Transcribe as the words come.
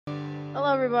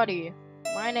Hello everybody,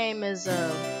 my name is,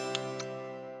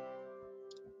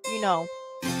 you know,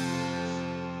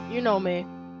 you know me.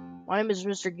 My name is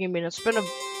Mr. Gaming. It's been a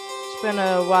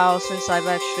while since I've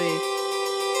actually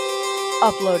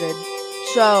uploaded.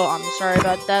 So, I'm sorry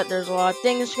about that. There's a lot of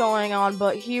things going on,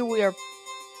 but here we are.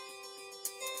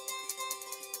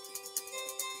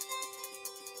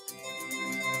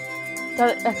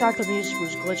 I thought the music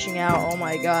was glitching out, oh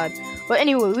my god. But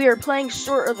anyway, we are playing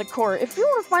Sword of the Court. If you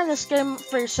want to find this game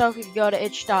for yourself, you can go to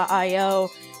itch.io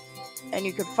and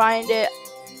you can find it.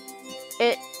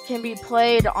 It can be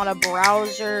played on a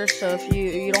browser, so if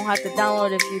you don't have to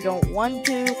download if you don't want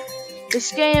to.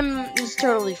 This game is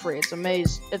totally free. It's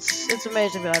amazing. It's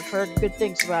amazing. I've heard good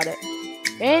things about it.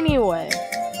 Anyway,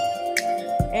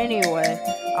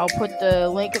 I'll put the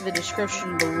link in the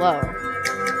description below.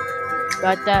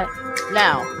 Got that?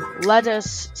 Now, let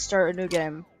us start a new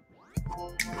game.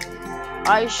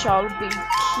 I shall be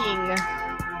king.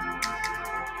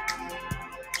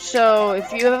 So,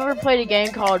 if you ever played a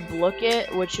game called Blook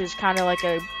It, which is kind of like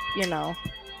a,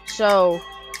 so,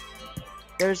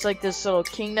 there's like this little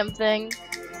kingdom thing,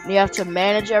 and you have to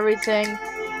manage everything.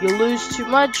 You lose too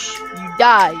much, you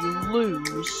die, you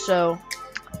lose. So,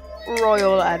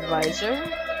 royal advisor,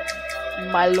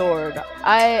 my lord,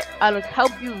 I'll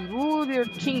help you rule your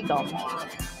kingdom,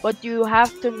 but you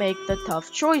have to make the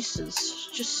tough choices.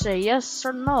 Just say yes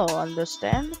or no,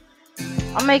 understand?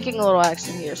 I'm making a little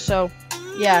accent here, so,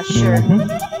 yeah, sure.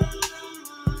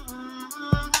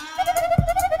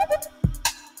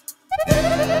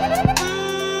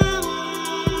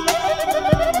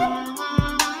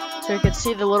 So you can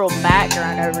see the little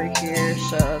background over here,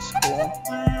 so that's cool.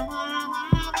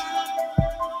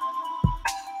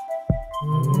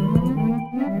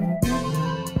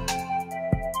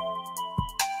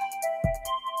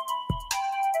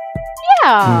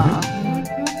 Yeah.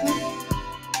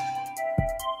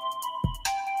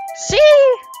 See?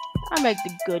 I make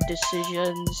the good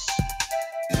decisions.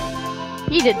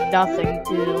 He did nothing,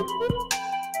 dude.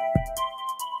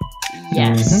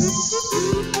 Yes.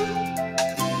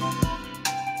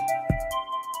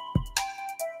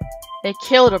 They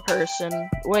killed a person.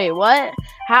 Wait, what?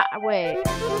 Wait.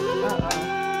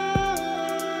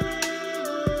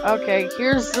 Okay,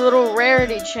 here's the little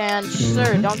rarity chance.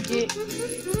 Sir, don't get...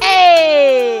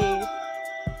 Hey!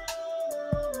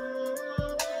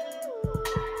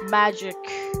 Magic.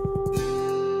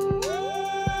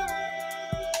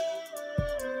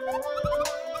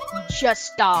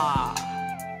 Jester.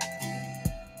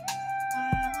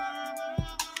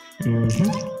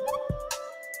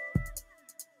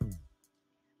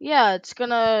 Yeah, it's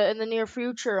gonna, in the near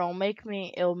future, it'll make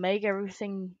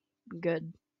everything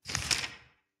good.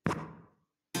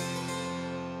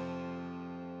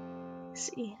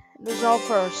 See, there's all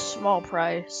for a small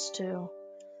price, too.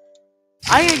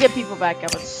 I'm gonna get people back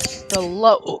up. It's the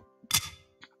low.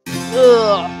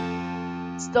 Ugh.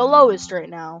 It's the lowest right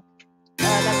now.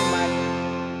 Never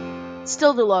mind. It's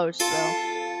still the lowest, though.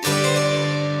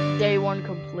 Day 1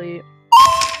 complete.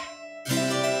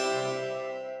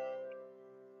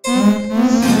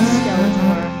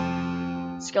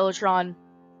 Skeletron.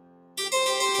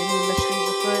 Any mysteries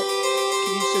afoot?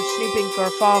 Can do some snooping for a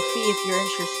fall fee if you're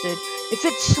interested. If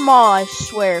it's small, I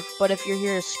swear. But if you're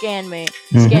here to scam me.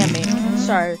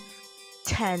 Sorry.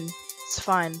 10. It's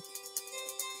fine.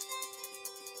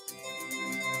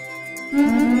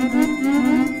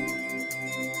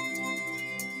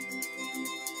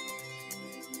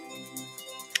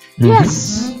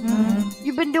 Yes!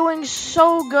 You've been doing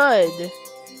so good.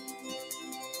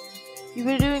 You've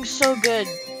been doing so good.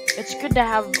 It's good to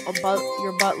have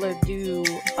your butler do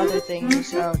other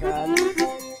things. Oh god.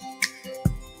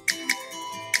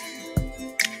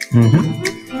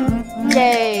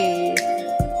 Yay!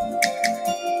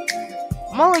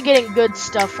 I'm only getting good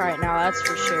stuff right now, that's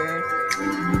for sure.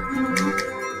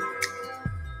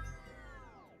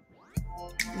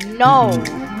 No!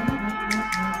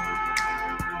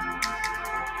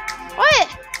 What?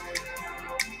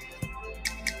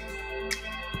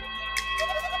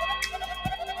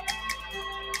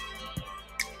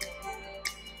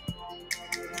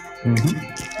 You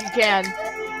can.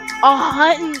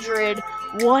 100?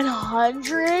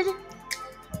 100?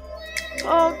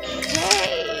 Okay.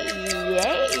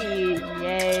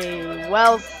 Yay.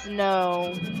 Wealth,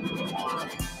 no.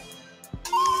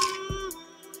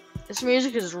 This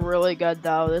music is really good,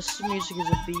 though. This music is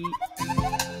a beat.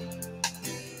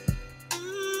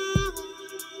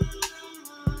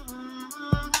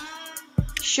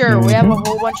 Sure, we have a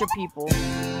whole bunch of people.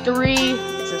 3,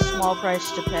 it's a small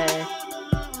price to pay.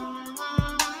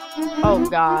 Oh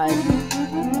god.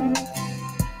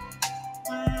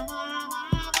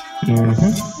 Oh,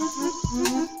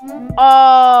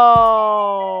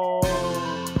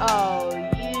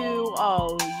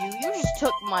 you just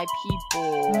took my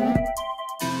people.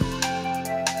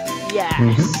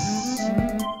 Yes.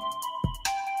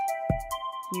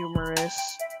 Humorous.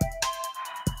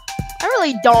 I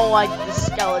really don't like the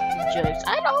skeleton jokes.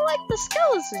 I don't like the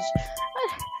skeletons.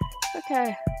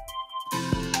 Okay.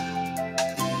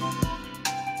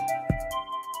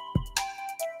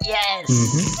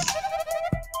 Yes.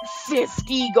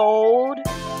 50 gold.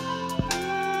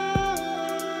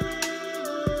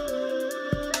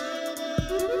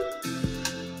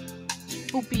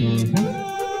 Spoopy.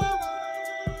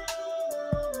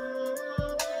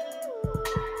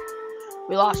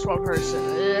 We lost one person.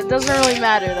 It doesn't really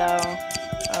matter though.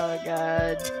 Oh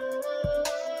god.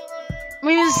 I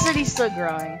mean, the city's still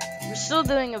growing. We're still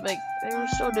doing we're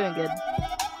still doing good.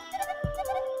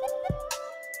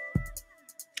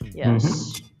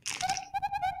 Yes.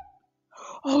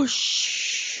 Oh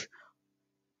shh.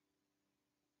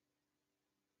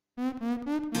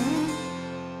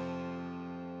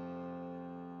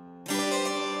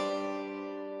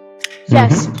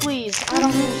 Yes, please. I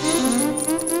don't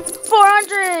know.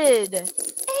 400. Hey,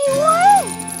 what?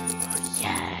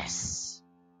 Yes.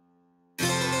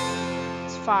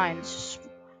 It's fine. It's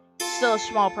still a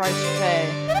small price to pay.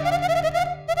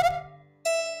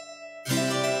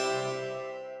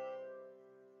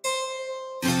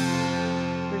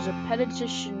 There's a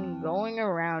petition going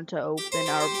around to open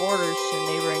our borders to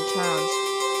neighboring towns.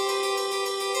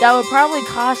 That would probably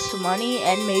cost money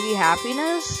and maybe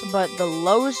happiness, but the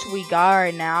lowest we got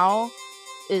right now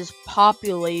is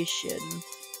population.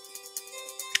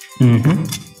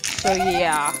 So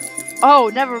yeah. Oh,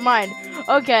 never mind.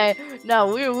 Okay,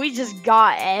 no, we just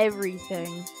got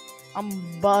everything.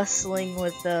 I'm bustling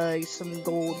with some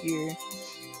gold here.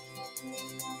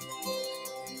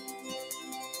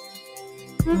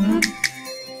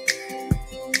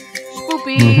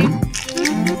 Spoopy.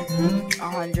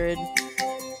 100.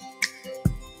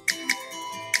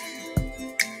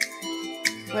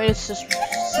 Wait, it's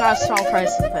not a small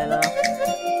price to pay though.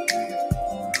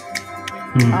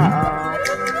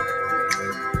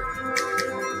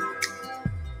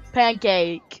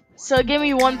 Pancake. So give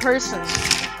me one person.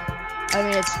 I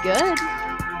mean, it's good.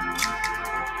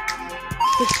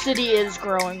 The city is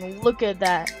growing. Look at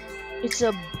that. It's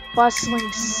a bustling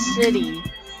city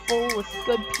full with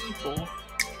good people.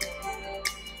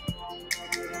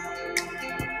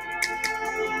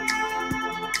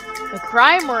 The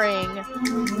crime ring.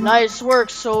 Nice work,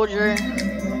 soldier.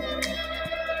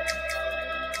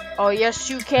 Oh, yes,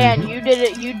 you can. You did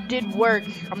it. You did work.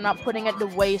 I'm not putting it to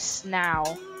waste now.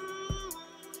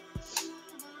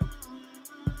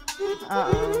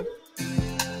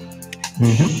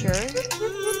 Sure.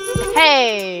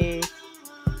 Hey!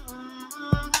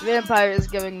 Vampire is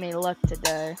giving me luck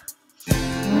today.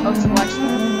 Oh, so watch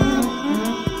that.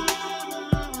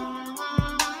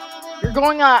 You're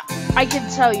going on. I can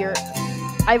tell you're.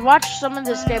 I watched some of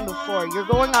this game before. You're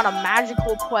going on a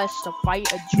magical quest to fight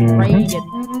a dragon.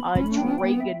 A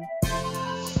dragon.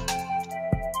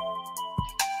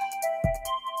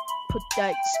 Put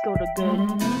that skill to good.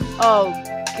 Oh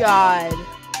god.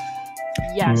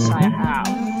 Yes, I have.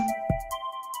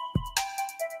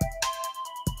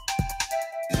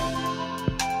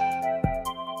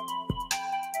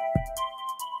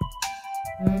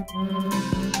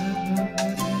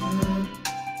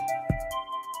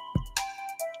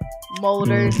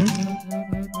 Molder.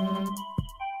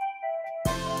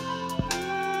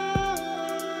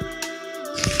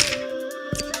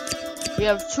 We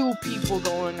have 2 people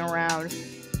going around.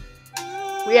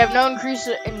 We have no increase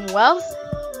in wealth.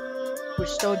 We're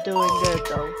still doing good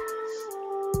though.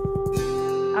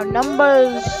 Our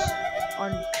numbers are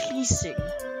increasing.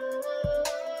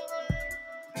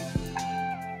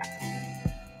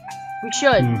 We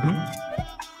should.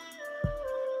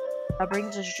 That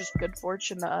brings us just good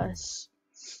fortune to us.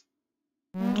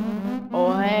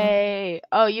 Oh hey.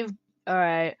 Oh,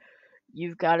 alright.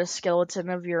 You've got a skeleton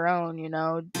of your own, you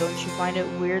know. Don't you find it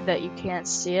weird that you can't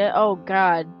see it? Oh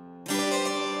god.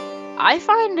 I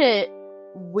find it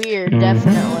weird,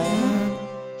 definitely.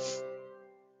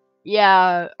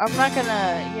 Yeah, I'm not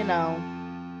gonna, you know.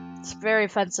 It's very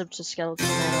offensive to skeleton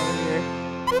man over here.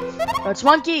 Oh, it's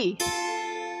monkey!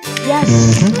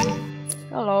 Yes!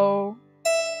 Hello.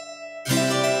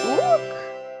 Look!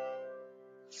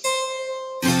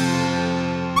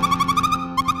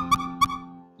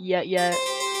 Yeah.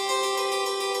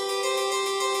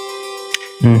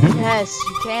 Yes,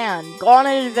 you can. Go on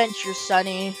an adventure,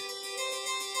 Sonny.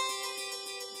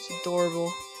 It's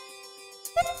adorable.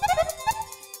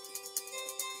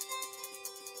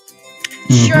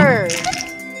 Sure.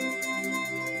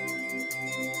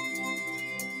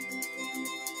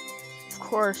 Of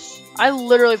course. I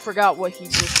literally forgot what he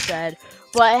just said.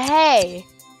 But hey,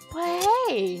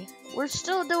 we're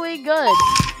still doing good.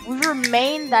 We've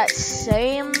remained that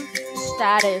same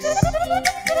status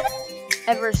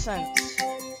ever since.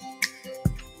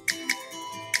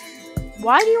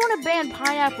 Why do you want to ban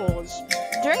pineapples?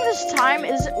 During this time,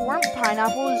 weren't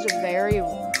pineapples very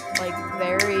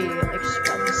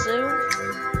expensive?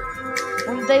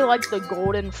 Weren't they like the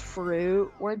golden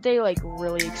fruit? Weren't they like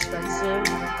really expensive?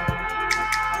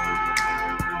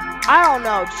 I don't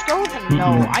know. Just go with a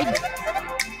no.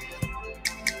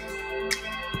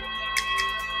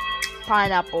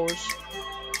 Pineapples.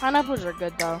 Pineapples are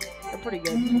good though. They're pretty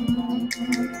good.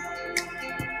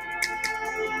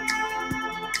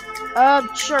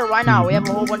 Sure, why not? We have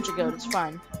a whole bunch of goat, it's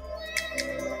fine.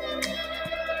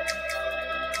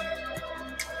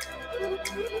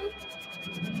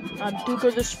 I'm Duke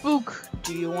of the Spook.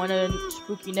 Do you want a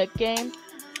spooky neck game?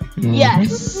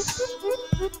 Yes!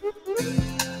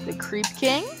 The Creep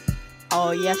King?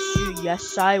 Oh, yes,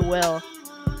 yes, I will.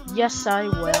 Yes, I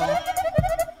will.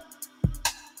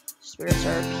 Spirits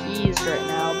are appeased right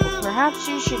now, but perhaps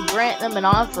you should grant them an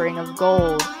offering of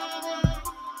gold.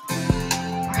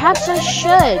 Perhaps I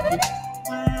should.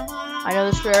 I know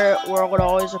the spirit world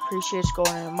always appreciates gold,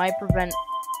 and it might prevent.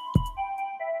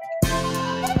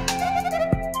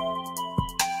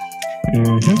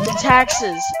 The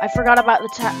taxes. I forgot about the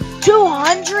tax.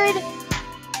 200.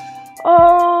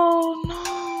 Oh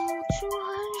no,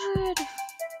 200.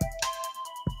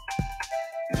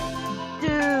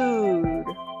 Dude.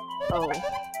 Oh.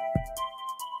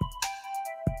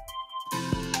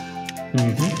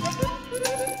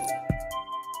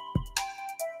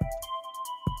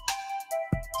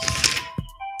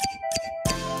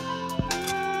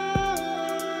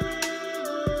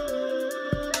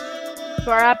 So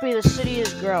we're happy the city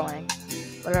is growing,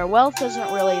 but our wealth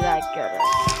isn't really that good.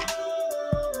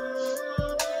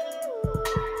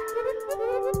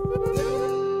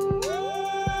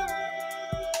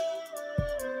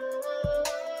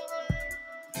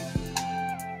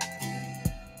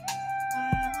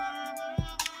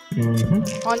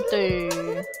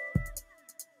 Hunting.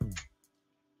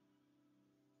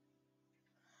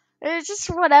 It's just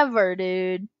whatever,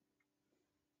 dude.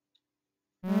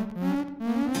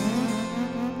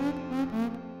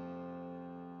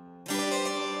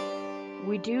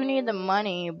 We do need the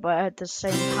money, but at the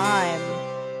same time,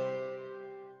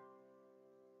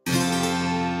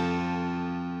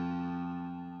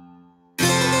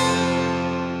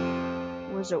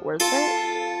 was it worth it?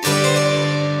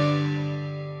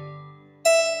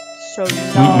 So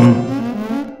no.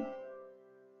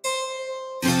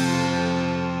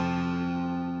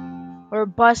 We're a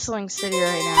bustling city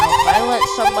right now. If I let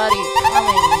somebody come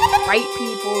and fight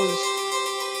people's,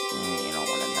 you don't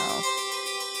want to know.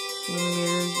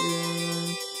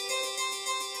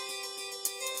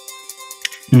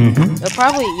 They'll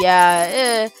probably,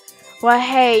 yeah. Well,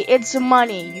 hey, it's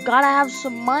money. You gotta have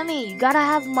some money. You gotta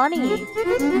have money.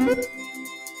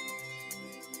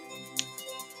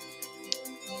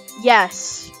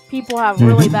 Yes, people have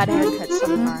really bad haircuts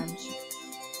sometimes.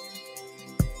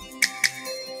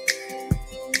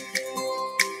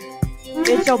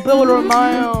 It's a builder of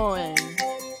my own.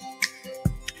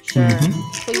 Sure,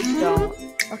 please don't.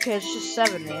 Okay, it's just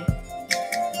 70.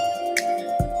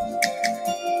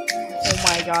 Oh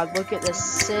my god, look at this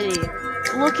city.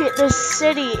 Look at this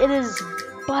city. It is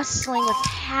bustling with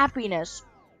happiness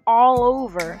all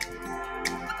over.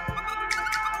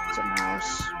 It's a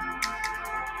mouse.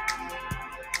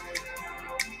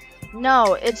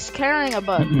 No, it's carrying a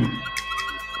book.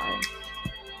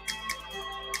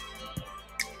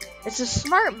 It's a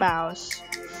smart mouse.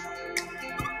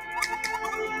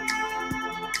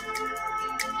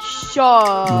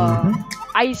 Sure.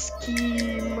 Ice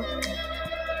cream.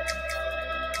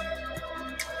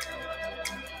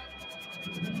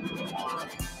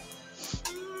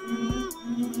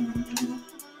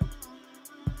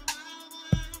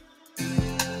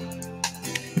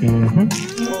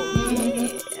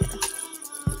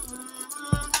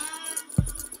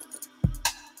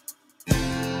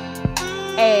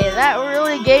 Hey, that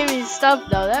really gave me stuff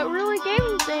though. That really gave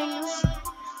me things.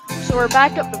 So we're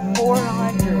back up to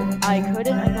 400. I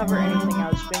couldn't uncover anything. I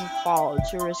was being followed.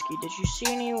 Too risky. Did you see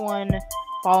anyone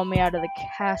follow me out of the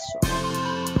castle?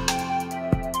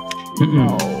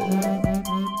 No.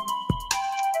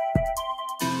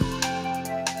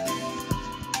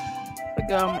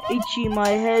 Like, I'm itchy. My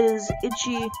head is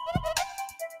itchy.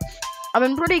 I've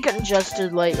been pretty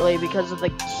congested lately because of the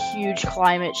huge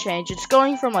climate change. It's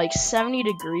going from like 70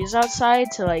 degrees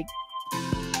outside to like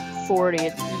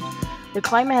 40. The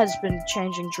climate has been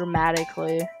changing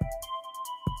dramatically.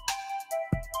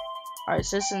 Alright,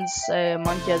 citizens say a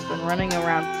monkey has been running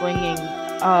around flinging,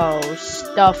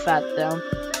 stuff at them.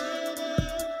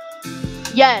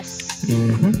 Yes!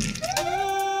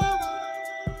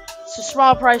 It's a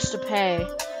small price to pay.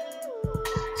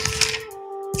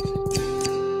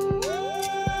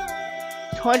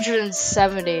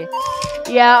 $270.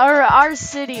 Yeah, our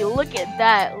city, look at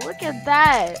that. Look at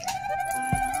that.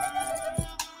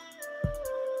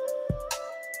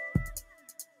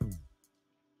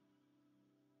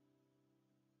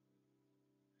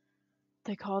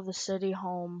 They call the city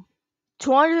home.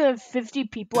 250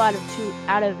 people out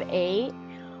of 8.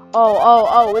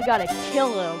 Oh, we gotta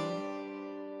kill him.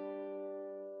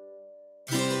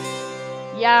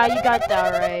 Yeah, you got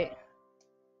that right.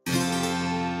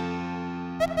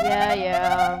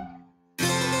 Yeah.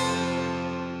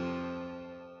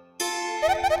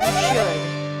 You should.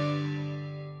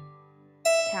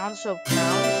 Council of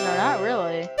Crowns? No, not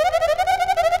really.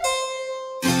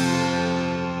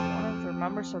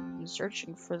 Members have been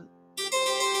searching for the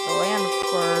land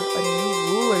for a new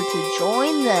ruler to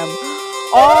join them.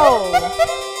 Oh!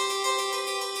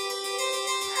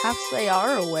 Perhaps they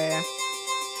are aware.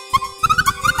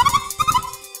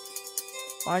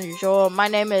 Bonjour, my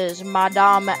name is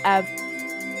Madame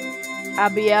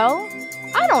Abiel.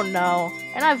 I don't know,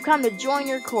 and I've come to join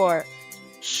your court.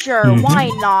 Sure,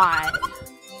 why not?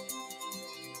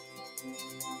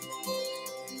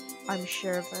 I'm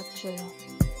sure of that too.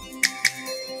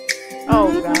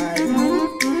 Oh god.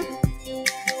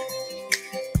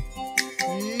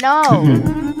 No!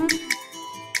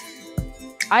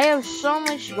 I have so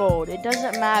much gold, it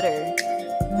doesn't matter.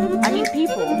 I need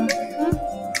people.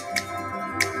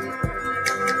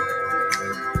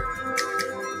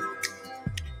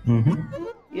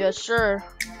 Yes, sir.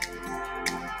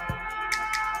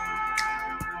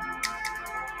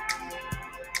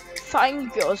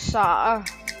 Thank you, sir.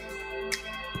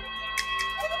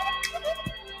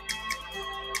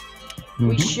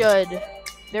 We should.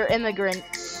 They're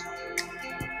immigrants.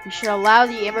 We should allow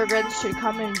the immigrants to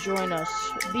come and join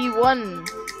us. Be one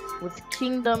with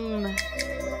kingdom.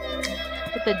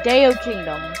 With the Deo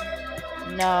Kingdom.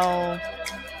 No.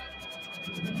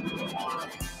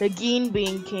 The Geen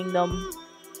Bean Kingdom.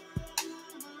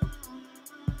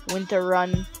 Winter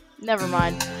Run. Never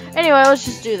mind. Anyway, let's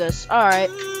just do this. Alright.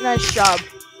 Nice job.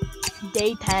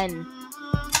 Day 10.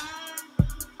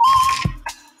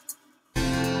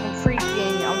 I'm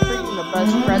freaking the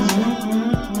best president.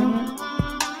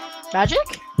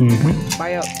 Magic?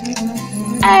 Buy up.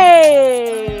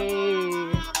 Hey!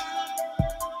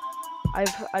 I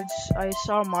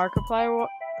saw Markiplier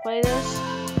play this,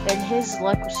 and his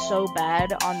luck was so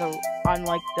bad on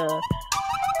like the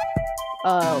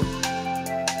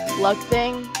luck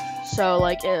thing, so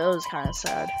like it was kind of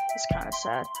sad. It's kind of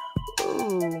sad.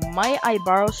 Ooh, might I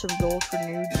borrow some gold for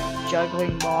new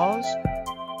juggling balls?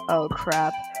 Oh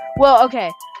crap. Well,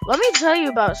 okay. Let me tell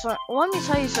you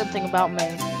something about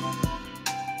me.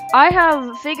 I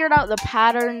have figured out the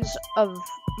pattern of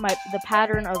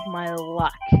my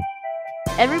luck.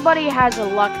 Everybody has a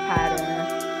luck pattern.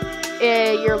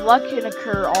 Your luck can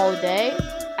occur all day,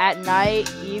 at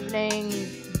night, evening,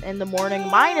 in the morning.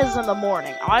 Mine is in the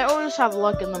morning. I always have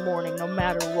luck in the morning, no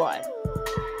matter what.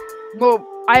 Well,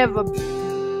 I have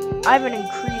an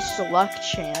increased luck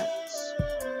chance.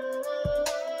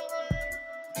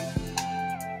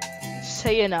 So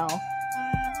you know.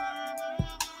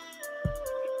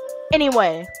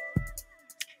 Anyway.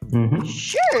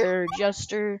 Sure,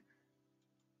 Jester.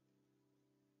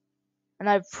 And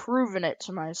I've proven it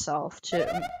to myself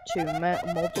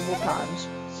multiple times.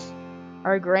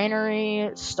 Our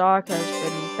granary stock has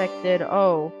been infected.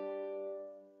 Oh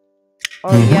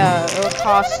yeah, it'll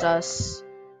cost us.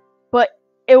 But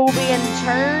it will be in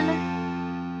turn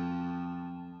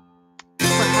for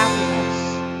happiness.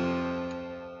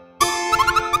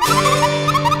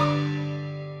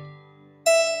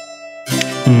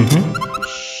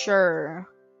 Sure.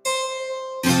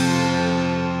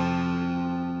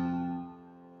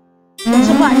 What's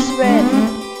a blacksmith?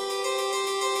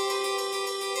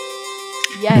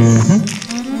 Yes.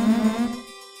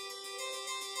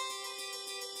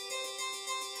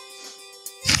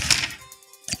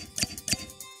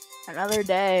 Another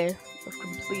day of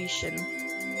completion.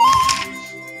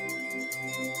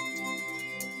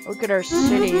 Look at our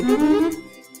city.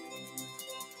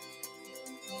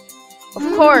 Of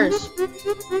course.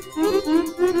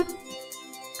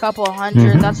 Couple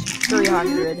hundred, that's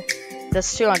 300.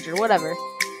 That's 200, whatever.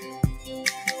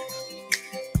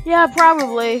 Yeah,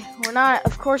 probably. We're not,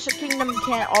 of course, a kingdom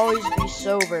can't always be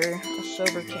sober. A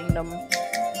sober kingdom.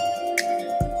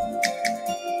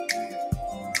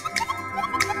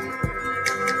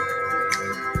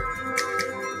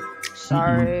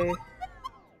 sorry.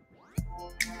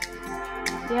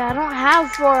 Yeah, I don't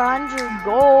have 400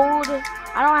 gold.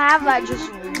 I don't have that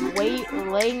just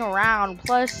laying around.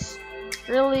 Plus,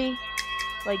 really,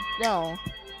 like, no.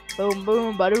 Boom,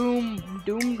 boom, ba-doom,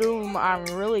 doom, doom. I'm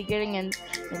really getting into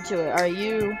it. Are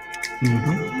you?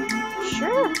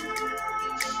 Sure.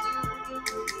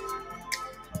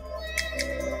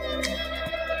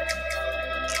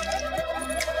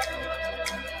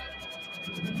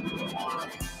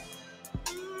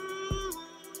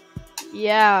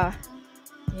 Yeah.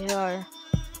 You are.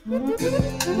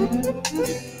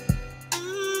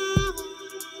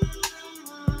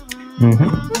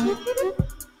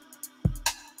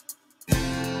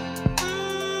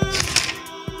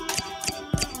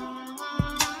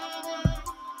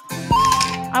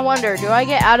 I wonder, do I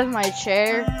get out of my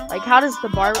chair? Like, how does the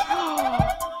bar...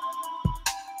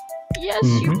 Yes,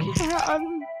 you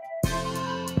can.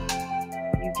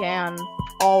 You can.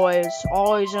 Always.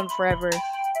 Always and forever.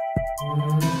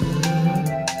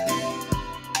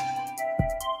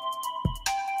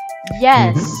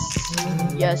 Yes.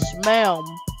 Yes, ma'am.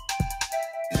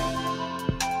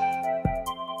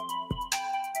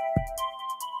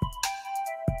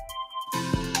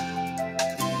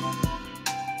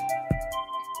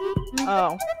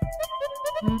 Oh.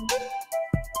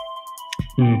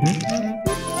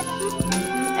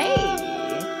 Hey.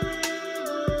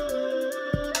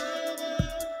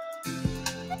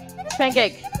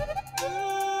 Pancake.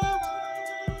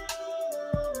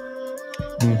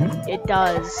 It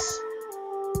does.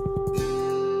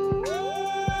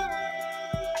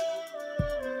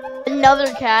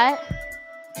 Another cat.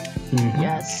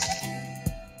 Yes.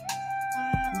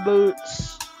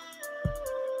 Boots.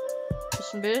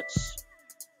 Some boots.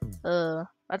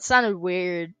 That sounded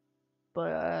weird,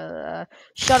 but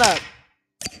shut up.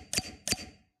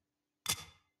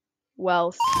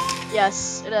 Wealth.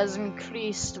 Yes, it has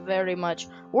increased very much.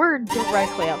 We're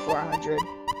directly at 400.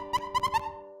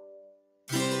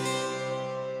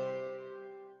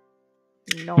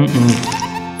 No.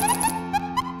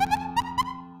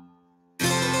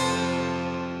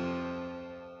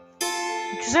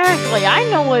 Exactly, I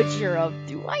know what you're up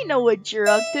to. I know what you're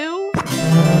up to.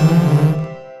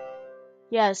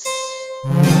 Yes.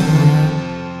 You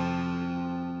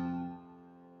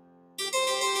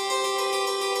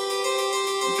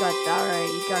got that right.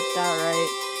 You got that right.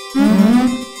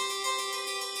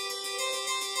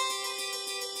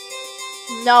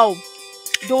 No.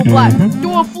 Do a black.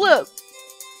 Do a flip.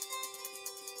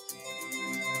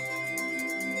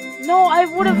 No, I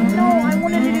would have. No, I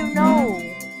wanted to do no.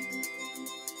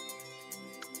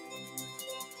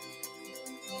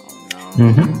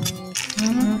 Oh, no.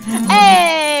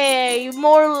 Hey,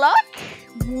 more luck.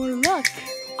 More luck.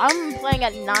 I'm playing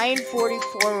at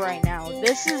 944 right now.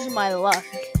 This is my luck.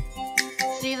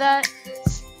 See that?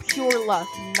 It's pure luck,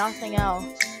 nothing else.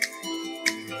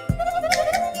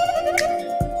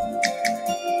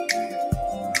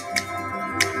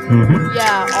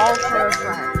 Yeah, all for a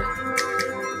friend.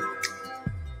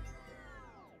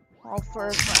 All for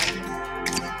a friend.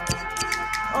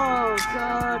 Oh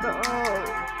god,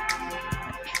 oh.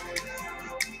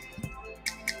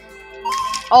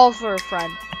 All for a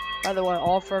friend. By the way,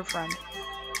 all for a friend.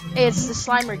 Hey, it's the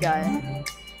Slimer guy.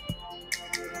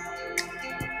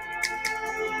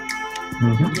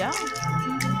 Yeah.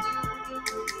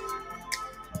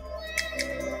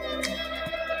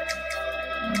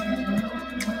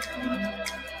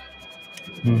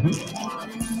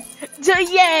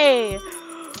 Yay!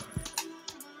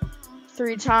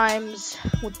 3 times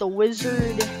with the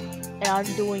wizard, and I'm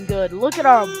doing good. Look at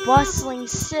our bustling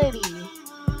city.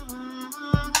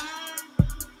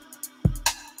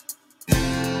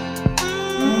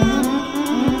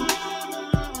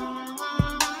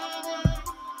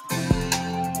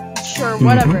 Sure,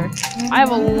 whatever. I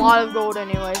have a lot of gold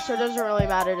anyway, so it doesn't really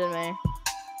matter to me.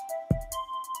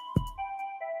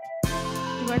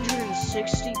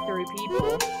 263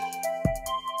 people.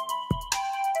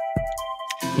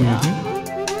 Yeah.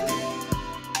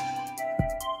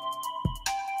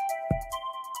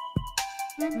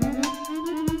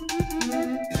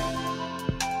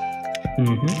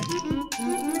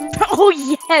 Oh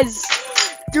yes!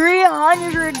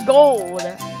 300 gold!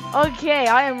 Okay,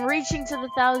 I am reaching to the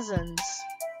thousands.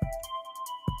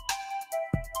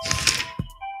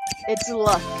 It's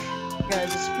luck,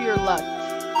 guys, it's pure luck.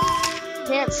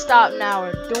 Can't stop now,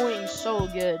 we're doing so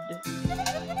good.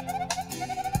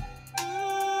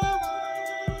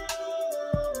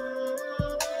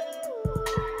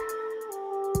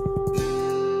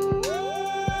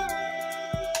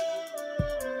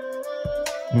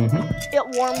 It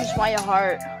warms my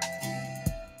heart.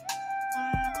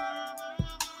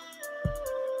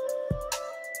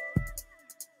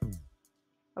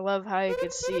 I love how you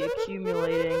could see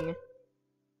accumulating.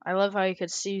 I love how you could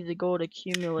see the gold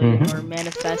accumulating or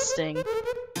manifesting.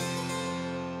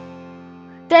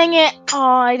 Dang it! Oh,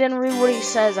 I didn't read what he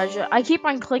says. I keep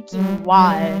on clicking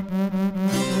Y.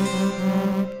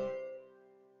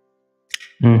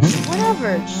 Just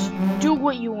whatever. Just do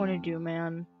what you want to do,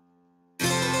 man.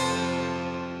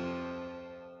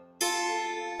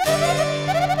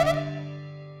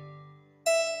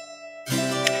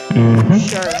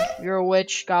 Sure, you're a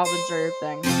witch. Goblins are your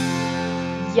thing.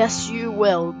 Yes, you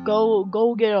will.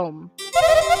 Go get them.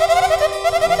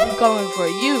 I'm coming for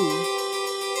you.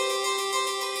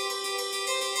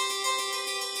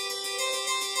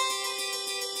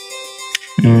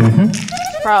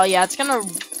 Probably, yeah, it's gonna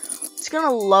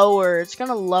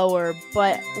lower,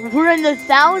 but we're in the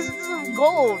thousands of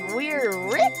gold. We are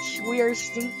rich. We are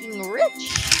stinking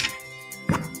rich.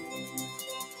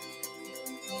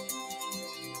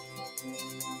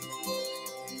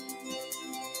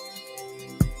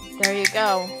 There you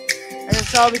go. And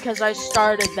it's all because I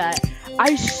started that.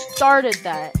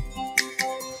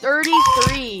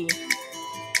 33.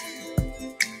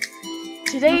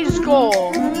 Today's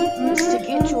goal is to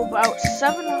get to about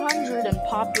 700 in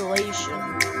population.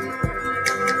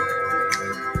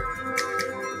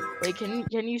 Wait,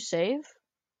 can you save?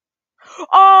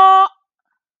 Oh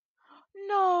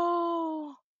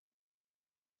no!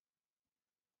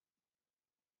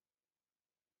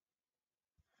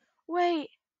 Wait.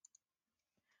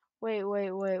 Wait.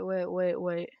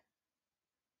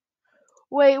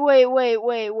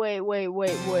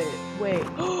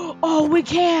 Oh, we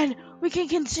can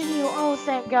continue. Oh,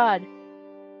 thank God.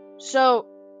 So,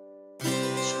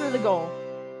 screw the goal.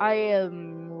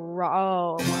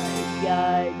 Oh my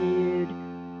God, dude.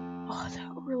 Oh,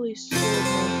 that really scared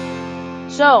me.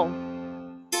 So,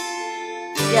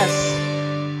 yes.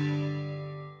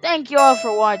 Thank you all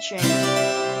for watching.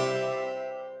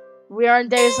 We are in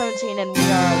day 17 and we are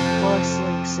at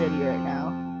Lake City right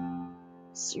now.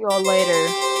 See you all later.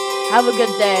 Have a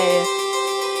good day.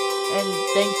 And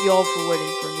thank you all for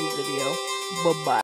waiting for a new video. Bye-bye.